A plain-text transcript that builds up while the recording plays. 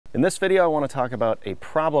In this video, I want to talk about a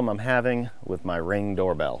problem I'm having with my Ring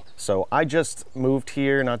doorbell. So I just moved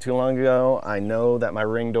here not too long ago. I know that my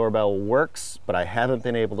Ring doorbell works, but I haven't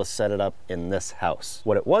been able to set it up in this house.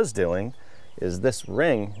 What it was doing is this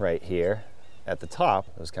ring right here at the top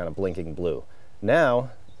was kind of blinking blue.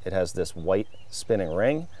 Now it has this white spinning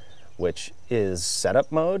ring, which is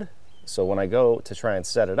setup mode. So when I go to try and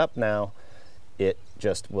set it up now, it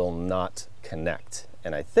just will not connect.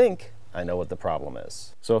 And I think I know what the problem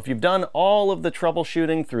is. So if you've done all of the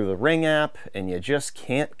troubleshooting through the Ring app and you just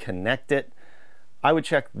can't connect it, I would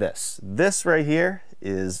check this. This right here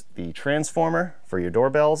is the transformer for your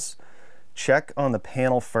doorbells. Check on the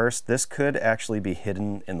panel first. This could actually be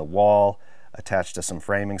hidden in the wall, attached to some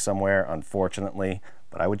framing somewhere, unfortunately.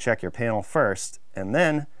 But I would check your panel first and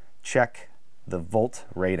then check the volt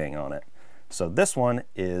rating on it. So this one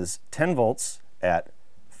is 10 volts at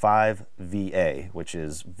 5 VA, which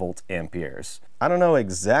is volt amperes. I don't know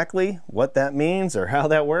exactly what that means or how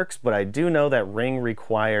that works, but I do know that Ring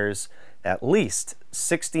requires at least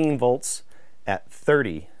 16 volts at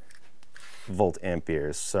 30 volt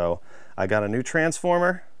amperes. So I got a new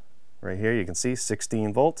transformer right here. You can see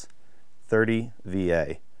 16 volt, 30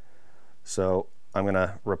 VA. So I'm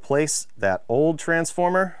gonna replace that old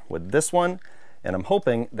transformer with this one, and I'm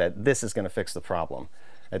hoping that this is gonna fix the problem.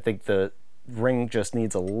 I think the Ring just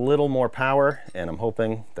needs a little more power, and I'm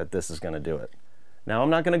hoping that this is going to do it. Now, I'm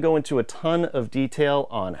not going to go into a ton of detail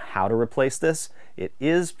on how to replace this. It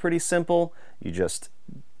is pretty simple. You just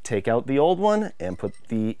take out the old one and put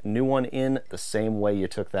the new one in the same way you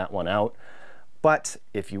took that one out. But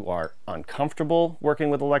if you are uncomfortable working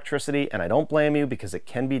with electricity, and I don't blame you because it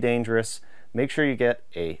can be dangerous, make sure you get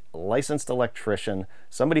a licensed electrician,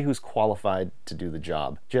 somebody who's qualified to do the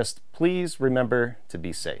job. Just please remember to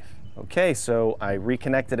be safe. Okay, so I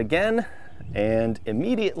reconnected again, and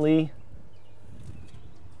immediately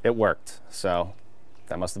it worked. So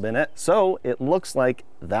that must have been it. So it looks like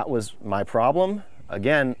that was my problem.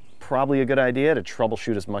 Again, probably a good idea to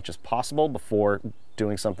troubleshoot as much as possible before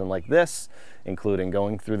doing something like this, including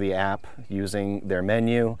going through the app, using their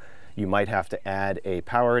menu. You might have to add a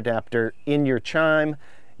power adapter in your chime.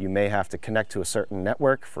 You may have to connect to a certain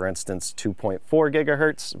network, for instance, 2.4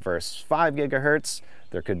 gigahertz versus 5 gigahertz.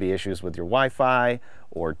 There could be issues with your Wi-Fi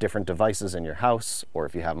or different devices in your house, or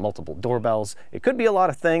if you have multiple doorbells. It could be a lot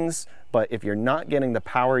of things, but if you're not getting the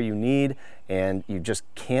power you need and you just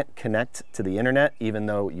can't connect to the internet, even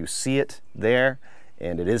though you see it there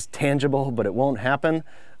and it is tangible, but it won't happen,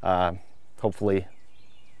 hopefully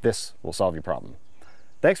this will solve your problem.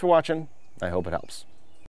 Thanks for watching. I hope it helps.